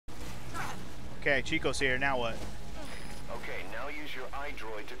Okay, Chico's here. Now what? Okay, now use your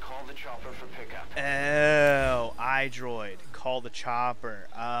iDroid to call the chopper for pickup. Oh, iDroid. Call the chopper.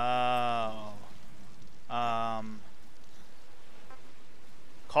 Oh.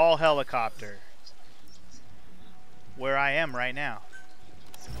 Call helicopter. Where I am right now.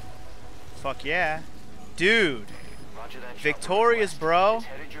 Fuck yeah. Dude. Victorious, bro. It's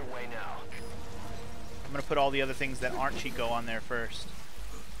headed your way now. I'm gonna put all the other things that aren't Chico on there first.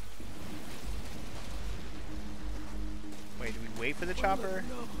 Wait, do we wait for the chopper?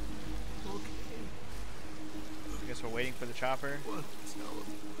 I guess we're waiting for the chopper.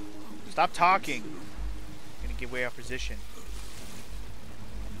 Stop talking. I'm gonna give away our position.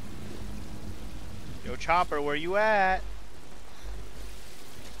 Yo, chopper, where you at?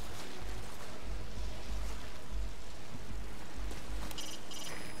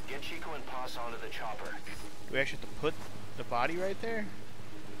 Get Chico and Paz onto the chopper. Do we actually have to put the body right there?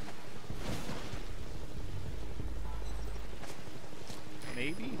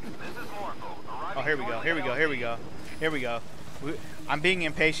 Maybe? Oh, here we go, here we go, here we go. Here we go. I'm being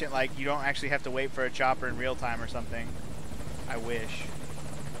impatient, like you don't actually have to wait for a chopper in real time or something. I wish.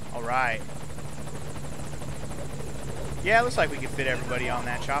 Alright. Yeah, it looks like we can fit everybody on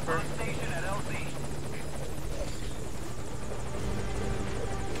that chopper. Put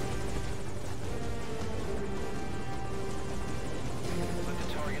the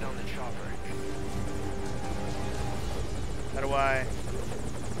target on the chopper. How do I...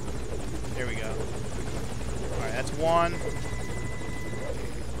 There we go. Alright, that's one. Okay,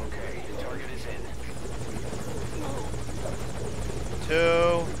 the target is in.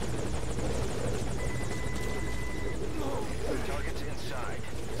 Two. The target's inside.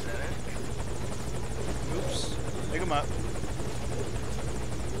 Is that it? Oops. Pick him up.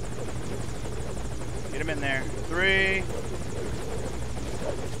 Get him in there. Three.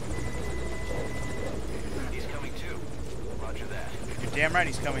 He's coming too. Roger that. You're damn right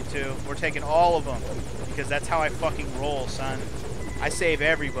he's coming too. We're taking all of them. Because that's how I fucking roll, son. I save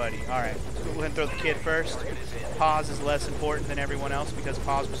everybody. Alright. Let's go ahead and throw the kid first. Paz is less important than everyone else because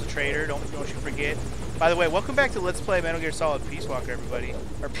Paz was a traitor. Don't you forget. By the way, welcome back to Let's Play Metal Gear Solid Peace Walker, everybody.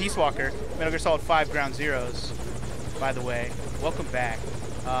 Or Peace Walker. Metal Gear Solid 5 Ground Zeroes. By the way. Welcome back.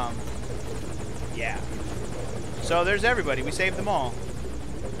 Yeah. So there's everybody. We saved them all.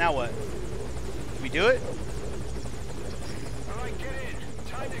 Now what? Did we do it? Alright, get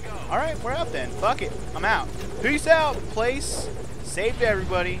in. Time to go. Alright, we're out then. Fuck it. I'm out. Peace out, place. Saved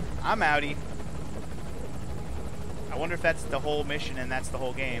everybody. I'm outie. I wonder if that's the whole mission and that's the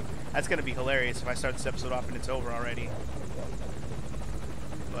whole game. That's going to be hilarious if I start this episode off and it's over already.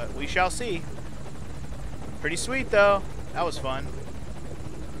 But we shall see. Pretty sweet, though. That was fun.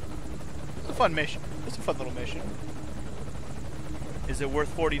 It's a fun mission. It's a fun little mission. Is it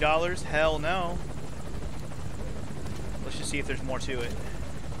worth $40? Hell no. Let's just see if there's more to it.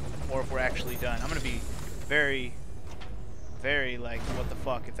 Or if we're actually done. I'm going to be very, very like, what the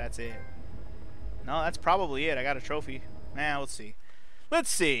fuck if that's it. No, that's probably it. I got a trophy. Nah, let's see. Let's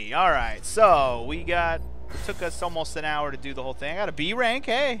see. Alright, so we got... It took us almost an hour to do the whole thing. I got a B rank.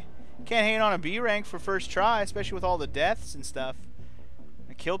 Hey, can't hate on a B rank for first try, especially with all the deaths and stuff.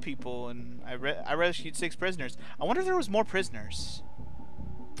 I killed people and I rescued 6 prisoners. I wonder if there was more prisoners.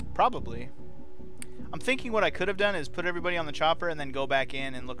 Probably. I'm thinking what I could have done is put everybody on the chopper and then go back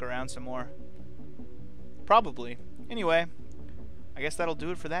in and look around some more. Probably. Anyway, I guess that'll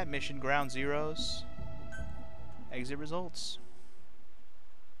do it for that mission. Ground Zeroes. Exit results.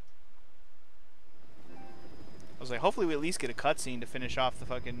 I was like, hopefully we at least get a cutscene to finish off the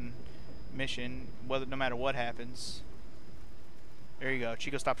fucking mission, no matter what happens. There you go.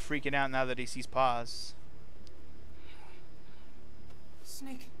 Chico stopped freaking out now that he sees Paz.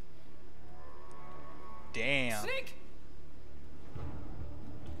 Snake. Damn. Snake.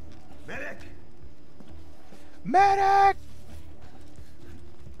 Medic! Medic!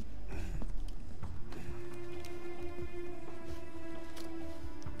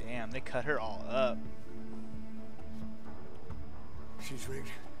 Damn, they cut her all up. She's rigged.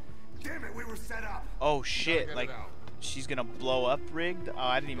 Damn it, we were set up. Oh shit, like she's gonna blow up rigged? Oh,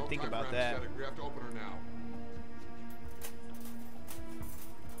 I didn't even think about that. We have to open her now.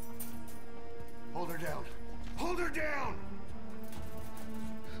 Hold her down. Hold her down!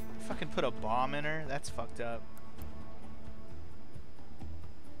 Fucking put a bomb in her? That's fucked up.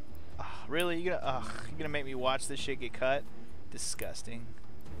 Ugh, really? You gonna make me watch this shit get cut? Disgusting.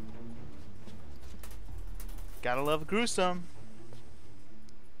 Gotta love gruesome.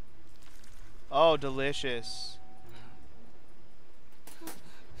 Oh, delicious.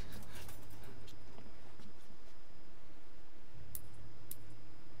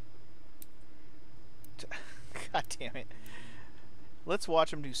 God damn it. Let's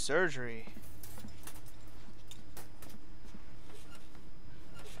watch him do surgery.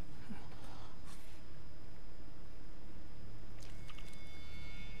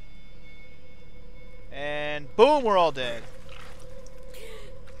 And boom, we're all dead.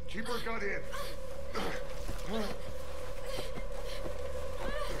 Keep her gun in.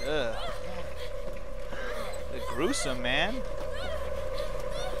 Ugh. They're gruesome, man.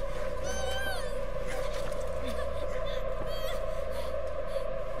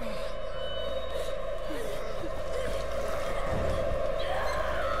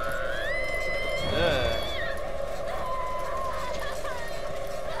 Ugh.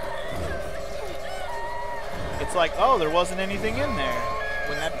 It's like, oh, there wasn't anything in there.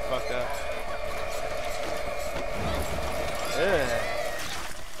 Wouldn't that be fucked up? Ugh.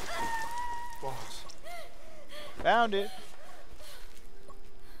 Boss. Found it.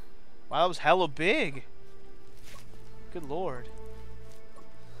 Wow, that was hella big. Good lord.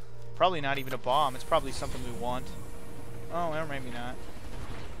 Probably not even a bomb. It's probably something we want. Oh, or maybe not.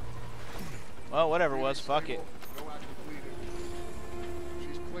 Well, whatever it was, fuck it. No active bleeding.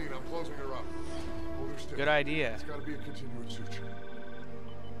 She's clean. I'm closing her up. Hold her still. Good idea. It's got to be a continuous suture.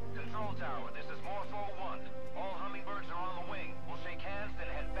 Control tower, this is Morpho 1. All hummingbirds are on the wing. We'll shake hands, then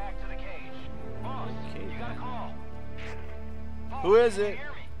head back to the cage. Boss, Okay, you got a call. Boss, Who is can you it?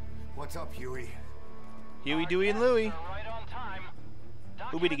 hear me? What's up, Huey? Huey, Dewey, and Louie. Right on time.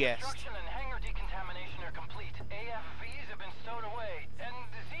 Who be the Document guest? destruction and hangar decontamination are complete. AFVs have been stowed away, and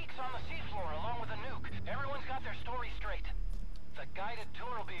the Zeke's on the seafloor along with a nuke. Everyone's got their story straight. The guided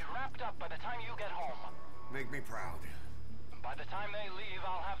tour will be wrapped up by the time you get home. Make me proud. By the time they leave,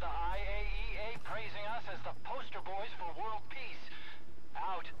 I'll have the IAEA praising us as the poster boys for world peace.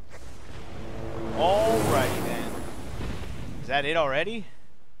 Out. Alrighty then. Is that it already?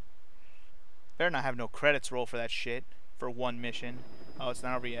 Better not have no credits roll for that shit. For one mission. Oh, it's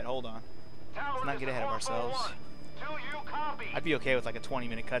not over yet. Hold on. Let's not get ahead of ourselves. I'd be okay with like a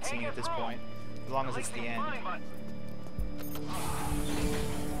 20-minute cutscene at this point. As long as it's the end.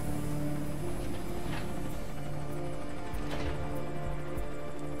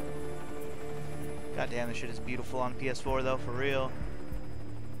 God damn, this shit is beautiful on PS4 though, for real.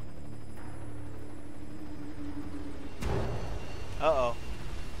 Uh-oh.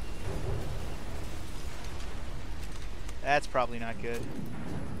 That's probably not good.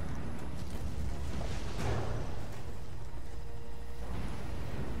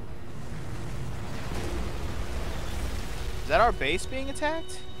 Is that our base being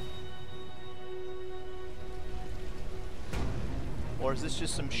attacked? Or is this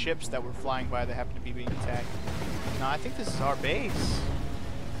just some ships that were flying by that happen to be being attacked? No, I think this is our base.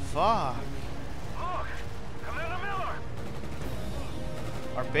 Fuck. Look! Commander Miller!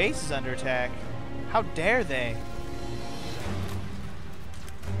 Our base is under attack. How dare they?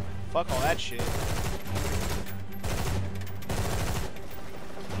 Fuck all that shit.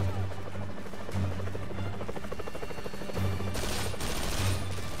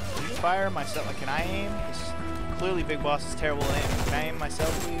 Can you fire myself? Like, can I aim? This clearly Big Boss is terrible at aiming. Can I aim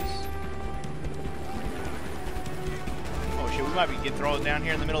myself, please? Oh shit, we might be getting thrown down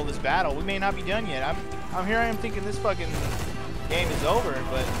here in the middle of this battle. We may not be done yet. I'm here. I am thinking this fucking game is over,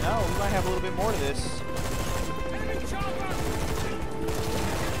 but no, we might have a little bit more to this.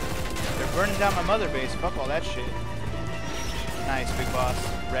 They're burning down my mother base. Fuck all that shit. Nice, Big Boss.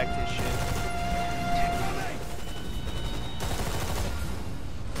 Wrecked his shit.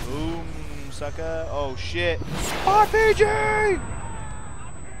 Boom, sucker. Oh shit. RPG!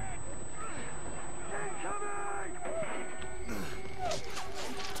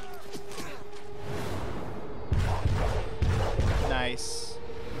 Nice.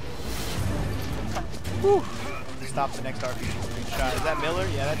 Whew. Stop the next RPG screenshot. Is that Miller?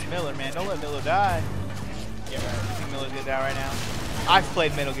 Yeah, that's Miller, man. Don't let Miller die. Yeah, right. You think Miller's gonna die right now? I've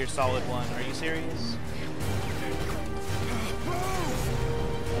played Metal Gear Solid 1. Are you serious?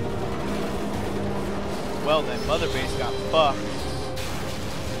 Well then, Mother Base got fucked.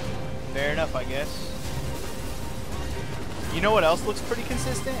 Fair enough, I guess. You know what else looks pretty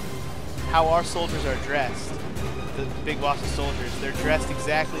consistent? How our soldiers are dressed. The Big Boss's soldiers. They're dressed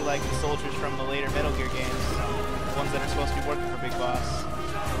exactly like the soldiers from the later Metal Gear games. The ones that are supposed to be working for Big Boss.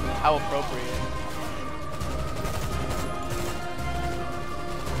 How appropriate.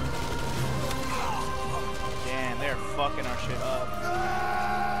 Damn, they're fucking our shit up.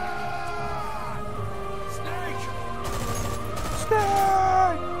 Snake!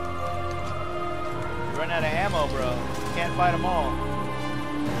 You're running out of ammo, bro. You can't fight them all.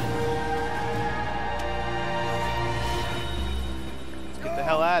 Let's get the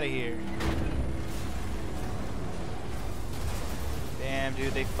hell out of here. Damn,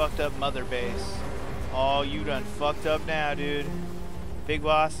 dude, they fucked up Mother Base. Oh, you done fucked up now, dude. Big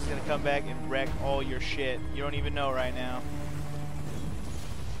Boss is gonna come back and wreck all your shit. You don't even know right now.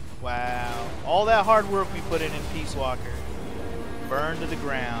 Wow. All that hard work we put in Peace Walker burned to the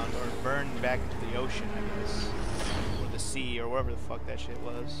ground, or burned back into the ocean, I guess. Or the sea, or wherever the fuck that shit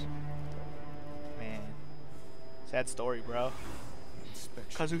was. Man. Sad story, bro.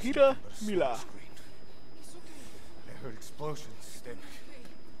 Kazuhira Mila. I heard explosions.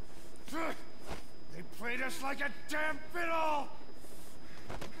 They played us like a damn fiddle!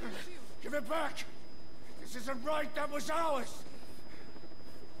 Give it back! This isn't right, that was ours!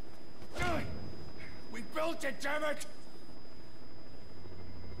 We built it, damn it!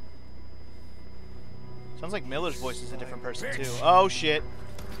 Sounds like Miller's voice is a different person too. Oh shit.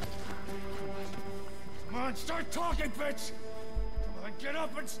 Come on, start talking, bitch! Come on, get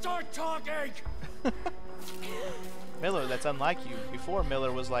up and start talking! Miller, that's unlike you. Before,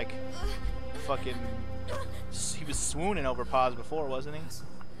 Miller was like fucking... He was swooning over Paz before, wasn't he?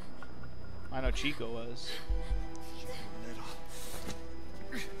 I know Chico was.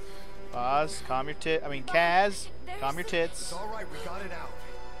 Paz, calm your tit. I mean, Kaz, calm your tits. It's alright, we got it out.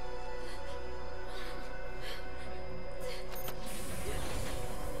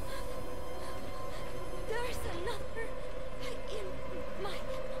 There's another in my...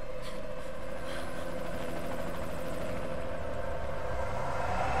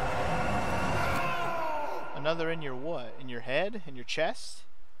 Another in your what? In your head? In your chest?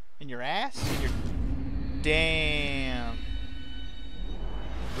 In your ass? In your... Damn.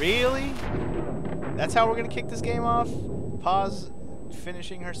 Really? That's how we're gonna kick this game off? Paz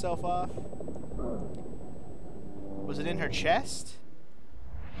finishing herself off? Was it in her chest?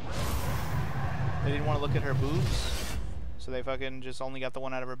 They didn't want to look at her boobs, so they fucking just only got the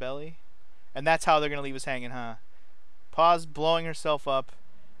one out of her belly? And that's how they're gonna leave us hanging, huh? Paz blowing herself up.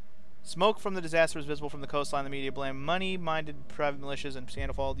 Smoke from the disaster was visible from the coastline. The media blamed money-minded private militias and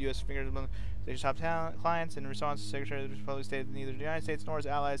scandal-followed U.S. fingers among their top clients. In response, the Secretary of the Republic stated that neither the United States nor its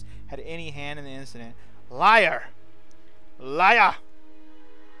allies had any hand in the incident. Liar! Liar!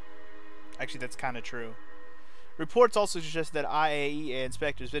 Actually, that's kind of true. Reports also suggest that IAEA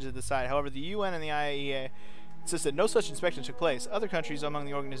inspectors visited the site. However, the UN and the IAEA insist that no such inspection took place. Other countries among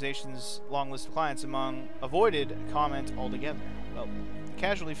the organization's long list of clients avoided comment altogether. Well, the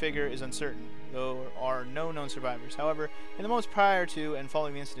casualty figure is uncertain, though there are no known survivors. However, in the months prior to and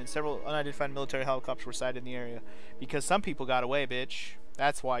following the incident, several unidentified military helicopters were sighted in the area. Because some people got away, bitch.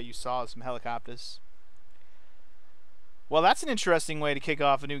 That's why you saw some helicopters. Well, that's an interesting way to kick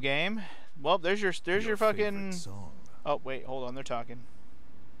off a new game. Well, there's your fucking... Song. Oh, wait, hold on, they're talking.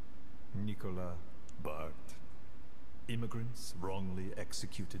 Nicola Bart. Immigrants wrongly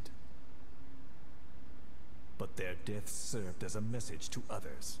executed. But their deaths served as a message to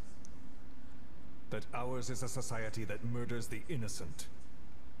others. That ours is a society that murders the innocent.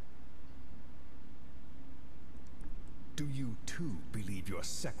 Do you too believe your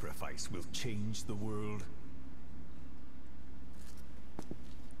sacrifice will change the world?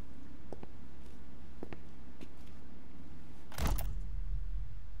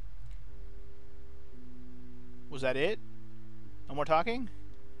 Was that it? No more talking?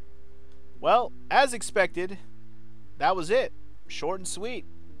 Well, as expected, that was it. Short and sweet.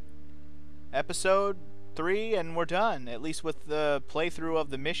 Episode 3 and we're done. At least with the playthrough of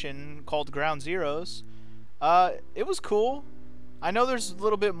the mission called Ground Zeroes. It was cool. I know there's a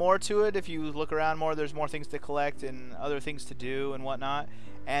little bit more to it. If you look around more, there's more things to collect and other things to do and whatnot.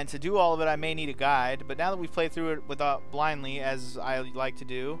 And to do all of it, I may need a guide. But now that we've played through it without blindly, as I like to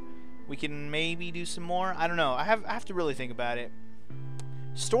do, we can maybe do some more. I don't know. I have to really think about it.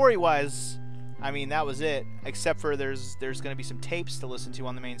 Story-wise, I mean, that was it. Except for there's going to be some tapes to listen to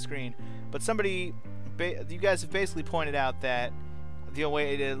on the main screen. But you guys have basically pointed out that the only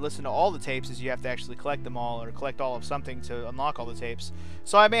way to listen to all the tapes is you have to actually collect them all, or collect all of something to unlock all the tapes.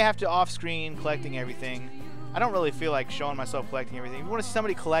 So I may have to off-screen collecting everything. I don't really feel like showing myself collecting everything. If you want to see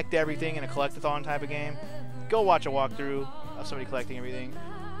somebody collect everything in a collect-a-thon type of game, go watch a walkthrough of somebody collecting everything.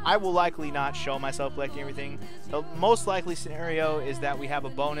 I will likely not show myself collecting everything. The most likely scenario is that we have a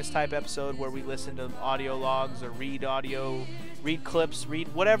bonus type episode where we listen to audio logs or read clips, read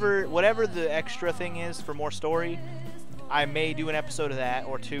whatever the extra thing is for more story. I may do an episode of that,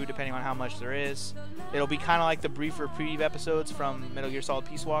 or two, depending on how much there is. It'll be kind of like the brief reprieve episodes from Metal Gear Solid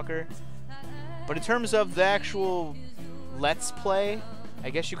Peace Walker. But in terms of the actual Let's Play,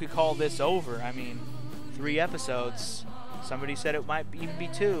 I guess you could call this over. I mean, 3 episodes. Somebody said it might even be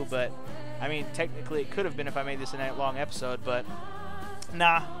 2, but I mean, technically it could have been if I made this a night-long episode, but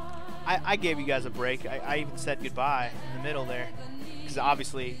nah. I gave you guys a break. I even said goodbye in the middle there. because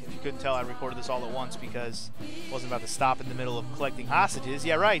obviously, if you couldn't tell, I recorded this all at once because I wasn't about to stop in the middle of collecting hostages.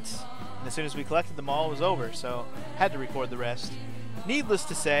 Yeah, right. And as soon as we collected them all, it was over, so had to record the rest. Needless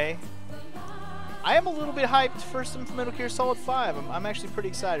to say, I am a little bit hyped for some Metal Gear Solid 5. I'm actually pretty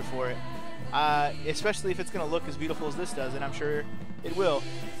excited for it, especially if it's going to look as beautiful as this does, and I'm sure it will.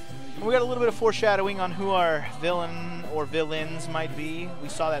 And we got a little bit of foreshadowing on who our villain or villains might be. We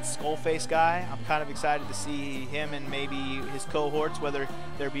saw that Skullface guy. I'm kind of excited to see him and maybe his cohorts, whether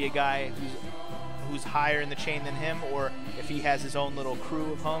there be a guy who's higher in the chain than him, or if he has his own little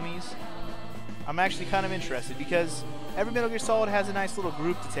crew of homies. I'm actually kind of interested because every Metal Gear Solid has a nice little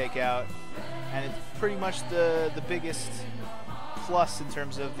group to take out, and it's pretty much the biggest plus in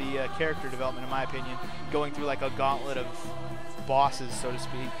terms of the character development, in my opinion, going through like a gauntlet of bosses, so to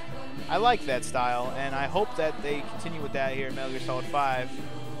speak. I like that style, and I hope that they continue with that here in Metal Gear Solid 5,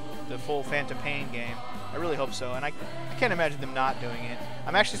 the full Phantom Pain game. I really hope so, and I can't imagine them not doing it.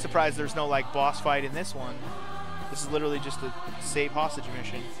 I'm actually surprised there's no like boss fight in this one. This is literally just a save hostage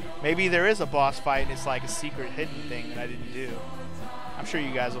mission. Maybe there is a boss fight and it's like a secret hidden thing that I didn't do. I'm sure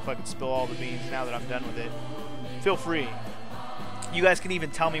you guys will fucking spill all the beans now that I'm done with it. Feel free. You guys can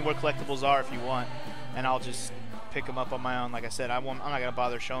even tell me where collectibles are if you want, and I'll just pick them up on my own. Like I said, I'm not gonna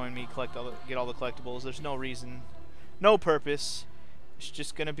bother showing me get all the collectibles. There's no reason, no purpose. It's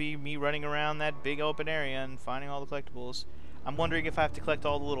just gonna be me running around that big open area and finding all the collectibles. I'm wondering if I have to collect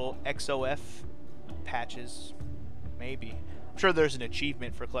all the little XOF patches. Maybe. I'm sure there's an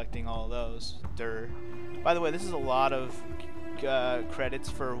achievement for collecting all of those. By the way, this is a lot of credits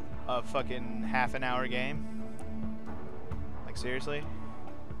for a fucking half-an-hour game. Like, seriously?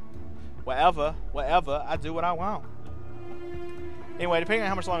 Whatever, I do what I want. Anyway, depending on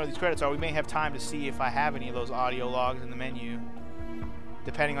how much longer these credits are, we may have time to see if I have any of those audio logs in the menu.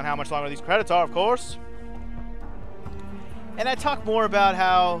 Depending on how much longer these credits are, of course. And I talk more about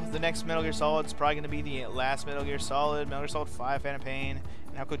how the next Metal Gear Solid is probably going to be the last Metal Gear Solid 5 Phantom Pain,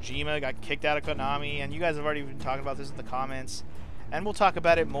 and how Kojima got kicked out of Konami, and you guys have already been talking about this in the comments. And we'll talk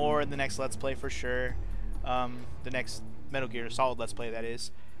about it more in the next Let's Play for sure. The next Metal Gear Solid Let's Play, that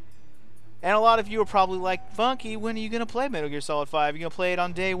is. And a lot of you are probably like, Funky, when are you going to play Metal Gear Solid 5? Are you going to play it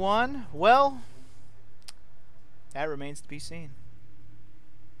on day one? Well, that remains to be seen.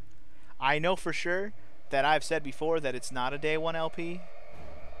 I know for sure that I've said before that it's not a day one LP.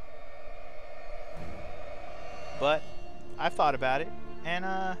 But I've thought about it,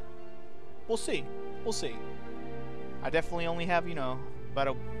 and we'll see. We'll see. I definitely only have, you know, about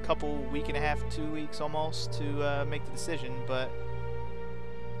a couple week and a half, 2 weeks almost to make the decision, but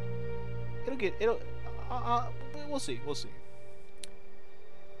we'll see. We'll see.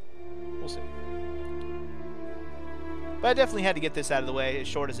 But I definitely had to get this out of the way, as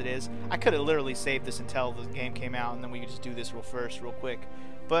short as it is. I could have literally saved this until the game came out, and then we could just do this real quick.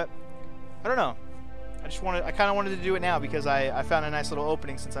 But I don't know. I kind of wanted to do it now because I found a nice little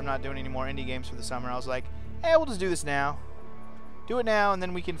opening since I'm not doing any more indie games for the summer. I was like, hey, we'll just do this now. Do it now, and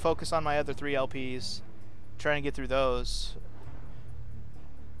then we can focus on my other 3 LPs, trying to get through those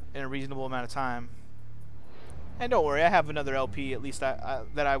in a reasonable amount of time. And don't worry, I have another LP at least that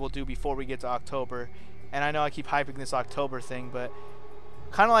I will do before we get to October. And I know I keep hyping this October thing, but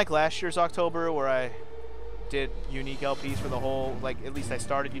kind of like last year's October where I did unique LPs for the whole, like at least I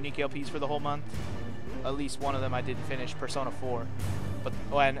started unique LPs for the whole month. At least one of them I didn't finish, Persona 4. But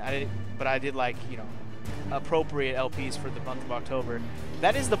I did like, you know, appropriate LPs for the month of October.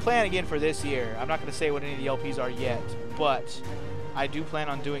 That is the plan again for this year. I'm not going to say what any of the LPs are yet, but I do plan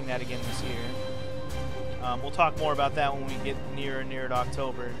on doing that again this year. We'll talk more about that when we get nearer and nearer to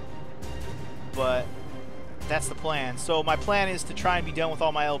October. But that's the plan. So my plan is to try and be done with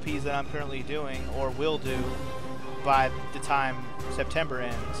all my LPs that I'm currently doing, or will do, by the time September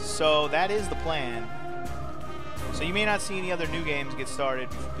ends. So that is the plan. So you may not see any other new games get started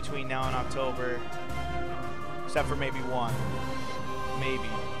between now and October, except for maybe one. Maybe.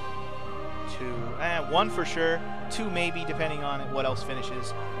 2. 1 for sure. 2 maybe, depending on what else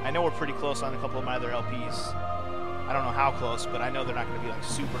finishes. I know we're pretty close on a couple of my other LPs. I don't know how close, but I know they're not going to be like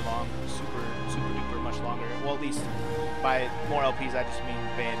super long, super duper much longer. Well, at least by more LPs, I just mean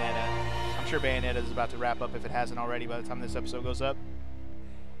Bayonetta. I'm sure Bayonetta is about to wrap up if it hasn't already by the time this episode goes up.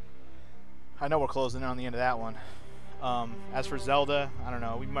 I know we're closing in on the end of that one. As for Zelda, I don't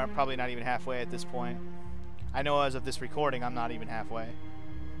know. We're probably not even halfway at this point. I know as of this recording, I'm not even halfway.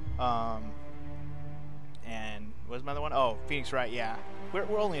 And what's my other one? Oh, Phoenix Wright. Yeah,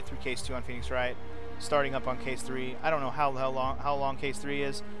 we're only through Case 2 on Phoenix Wright. Starting up on Case 3. I don't know how long Case 3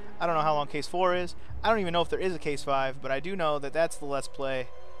 is. I don't know how long Case 4 is. I don't even know if there is a Case 5, but I do know that that's the Let's Play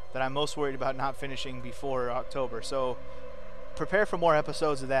that I'm most worried about not finishing before October. So prepare for more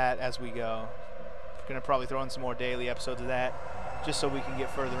episodes of that as we go. We're going to probably throw in some more daily episodes of that, just so we can get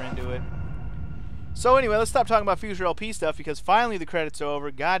further into it. So anyway, let's stop talking about future LP stuff, because finally the credits are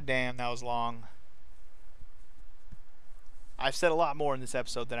over. God damn, that was long. I've said a lot more in this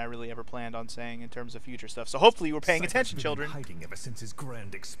episode than I really ever planned on saying in terms of future stuff. So hopefully you were paying attention, children. He's been hiding ever since his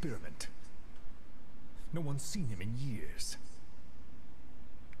grand experiment. No one's seen him in years.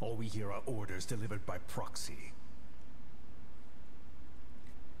 All we hear are orders delivered by proxy.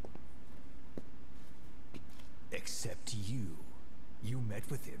 Except you. You met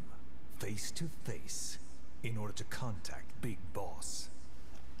with him, face to face, in order to contact Big Boss.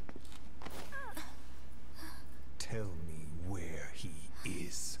 Tell me where he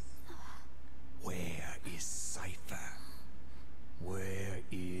is. Where is Cypher? Where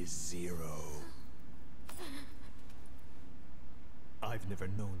is Zero? I've never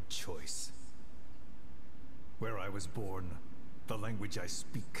known choice. Where I was born, the language I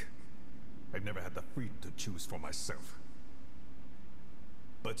speak, I've never had the freedom to choose for myself.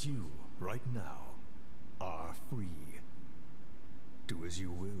 But you, right now, are free. Do as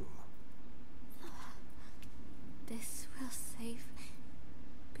you will. This will save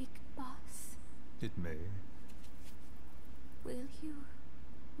Big Boss. It may. Will you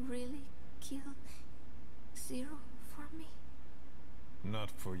really kill Zero for me?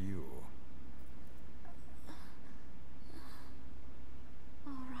 Not for you.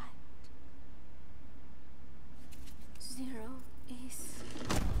 All right. Zero is...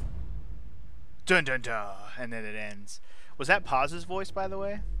 Dun dun dun, and then it ends. Was that Paz's voice, by the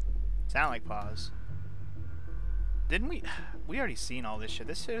way? Sound like Paz. Didn't we? We already seen all this shit.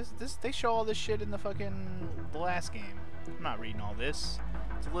 They show all this shit in the last game. I'm not reading all this.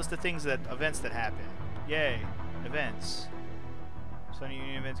 It's a list of events that happen. Yay, events. Sunny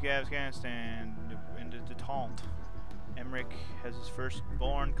Union events, Afghanistan, into detente. Emmerich has his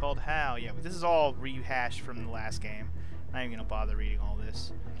firstborn called Hal. Yeah, but this is all rehashed from the last game. I'm not even gonna bother reading all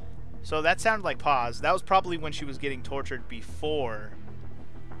this. So that sounded like Paz. That was probably when she was getting tortured before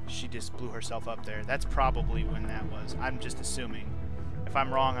she just blew herself up there. That's probably when that was. I'm just assuming. If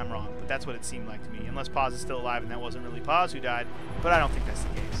I'm wrong, I'm wrong. But that's what it seemed like to me. Unless Paz is still alive and that wasn't really Paz who died. But I don't think that's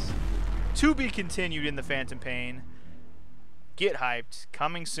the case. To be continued in the Phantom Pain. Get hyped.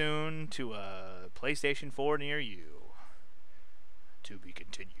 Coming soon to a PlayStation 4 near you. To be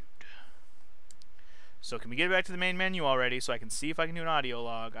continued. So can we get back to the main menu already so I can see if I can do an audio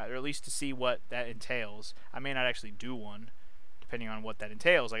log, or at least to see what that entails. I may not actually do one, depending on what that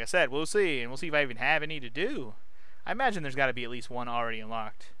entails. Like I said, we'll see, and we'll see if I even have any to do. I imagine there's got to be at least one already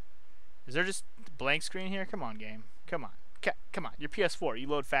unlocked. Is there just blank screen here? Come on, game. Come on. Come on. Your PS4, you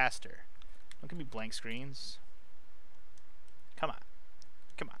load faster. Don't give me blank screens. Come on.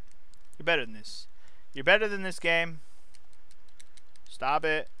 Come on. You're better than this. You're better than this game. Stop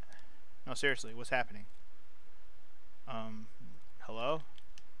it. No, seriously, what's happening? Hello?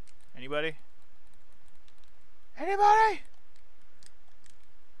 Anybody? Anybody?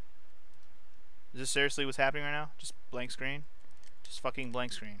 Is this seriously what's happening right now? Just blank screen? Just fucking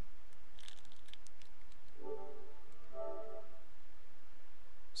blank screen.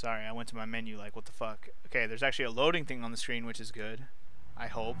 Sorry, I went to my menu like, what the fuck? Okay, there's actually a loading thing on the screen, which is good. I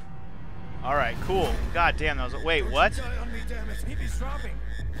hope. Alright, cool. God damn, that was... Wait, what? Die on me, damn it. He is dropping.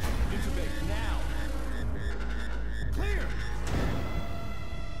 Intubate now. Clear.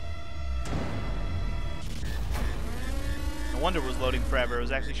 No wonder it was loading forever. It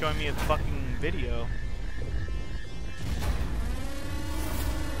was actually showing me a fucking video.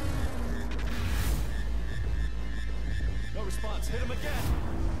 No response. Hit him again.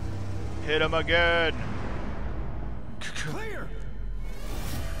 Hit him again. Clear.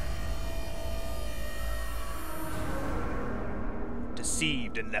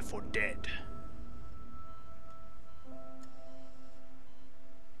 Deceived and left for dead.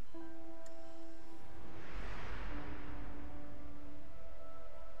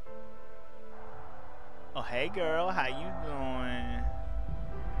 Oh, hey girl, how you doing?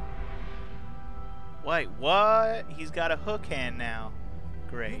 Wait, what? He's got a hook hand now.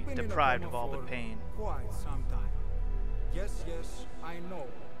 Great, deprived of all but pain. Quite some time. Yes, I know.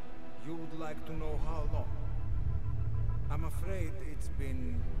 You would like to know how long. I'm afraid it's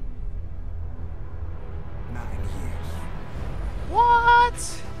been 9 years.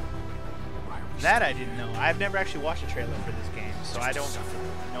 What? That I didn't know. I've never actually watched a trailer for this game, so I don't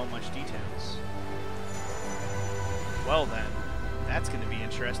know much details. Well then, that's going to be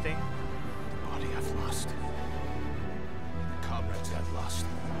interesting. The body I've lost. The comrades I've lost.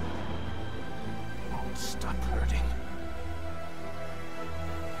 Won't stop hurting.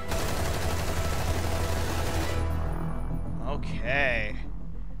 Okay.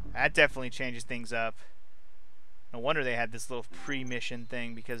 That definitely changes things up. No wonder they had this little pre-mission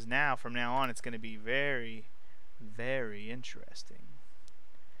thing, because now, from now on, it's going to be very, very interesting.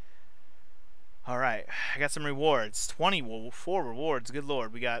 Alright, I got some rewards. 24 rewards, good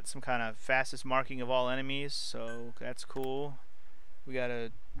lord. We got some kind of fastest marking of all enemies, so that's cool. We got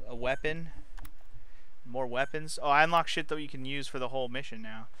a weapon. More weapons. Oh, I unlocked shit that you can use for the whole mission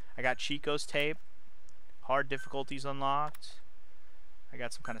now. I got Chico's tape. Hard difficulties unlocked. I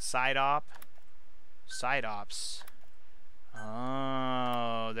got some kind of side op. Side ops.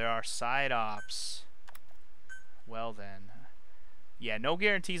 Oh, there are side ops. Well then. Yeah, no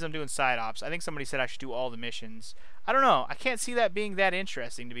guarantees I'm doing side ops. I think somebody said I should do all the missions. I don't know. I can't see that being that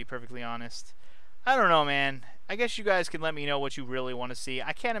interesting, to be perfectly honest. I don't know, man. I guess you guys can let me know what you really want to see.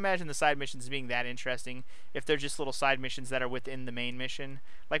 I can't imagine the side missions being that interesting if they're just little side missions that are within the main mission.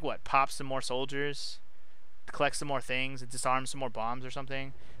 Like what? Pop some more soldiers? Collect some more things? Disarm some more bombs or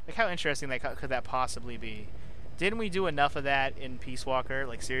something? Like, how interesting could that possibly be? Didn't we do enough of that in Peace Walker?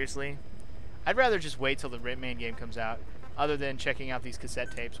 Like, seriously? I'd rather just wait till the main game comes out, other than checking out these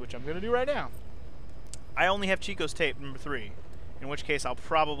cassette tapes, which I'm going to do right now. I only have Chico's tape number 3, in which case I'll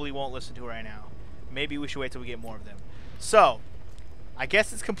probably won't listen to it right now. Maybe we should wait till we get more of them. So, I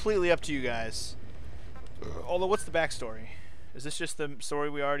guess it's completely up to you guys. Although, what's the backstory? Is this just the story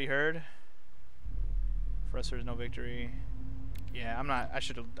we already heard? For us, there's no victory. Yeah, I'm not. I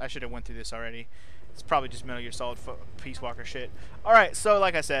should have went through this already. It's probably just Metal Gear Solid Peace Walker shit. Alright, so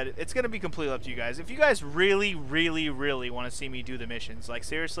like I said, it's going to be completely up to you guys. If you guys really, really, really want to see me do the missions, like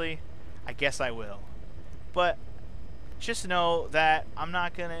seriously, I guess I will. But just know that I'm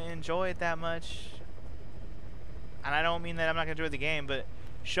not going to enjoy it that much. And I don't mean that I'm not going to enjoy the game, but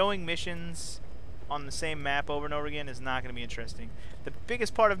showing missions on the same map over and over again is not going to be interesting. The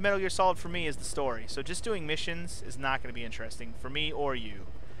biggest part of Metal Gear Solid for me is the story. So just doing missions is not going to be interesting for me or you.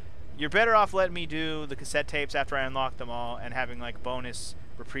 You're better off letting me do the cassette tapes after I unlock them all and having like bonus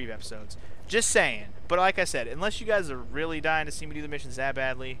reprieve episodes. Just saying. But like I said, unless you guys are really dying to see me do the missions that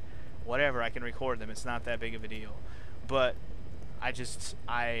badly, whatever, I can record them. It's not that big of a deal. But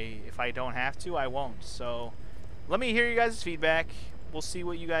if I don't have to, I won't. So let me hear you guys' feedback. We'll see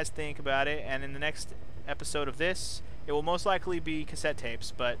what you guys think about it. And in the next episode of this, it will most likely be cassette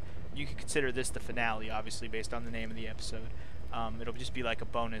tapes, but you can consider this the finale, obviously, based on the name of the episode. It'll just be like a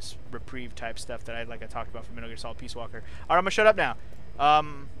bonus reprieve type stuff that I talked about from Metal Gear Solid Peace Walker. Alright, I'm gonna shut up now.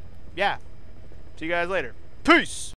 Yeah. See you guys later. Peace!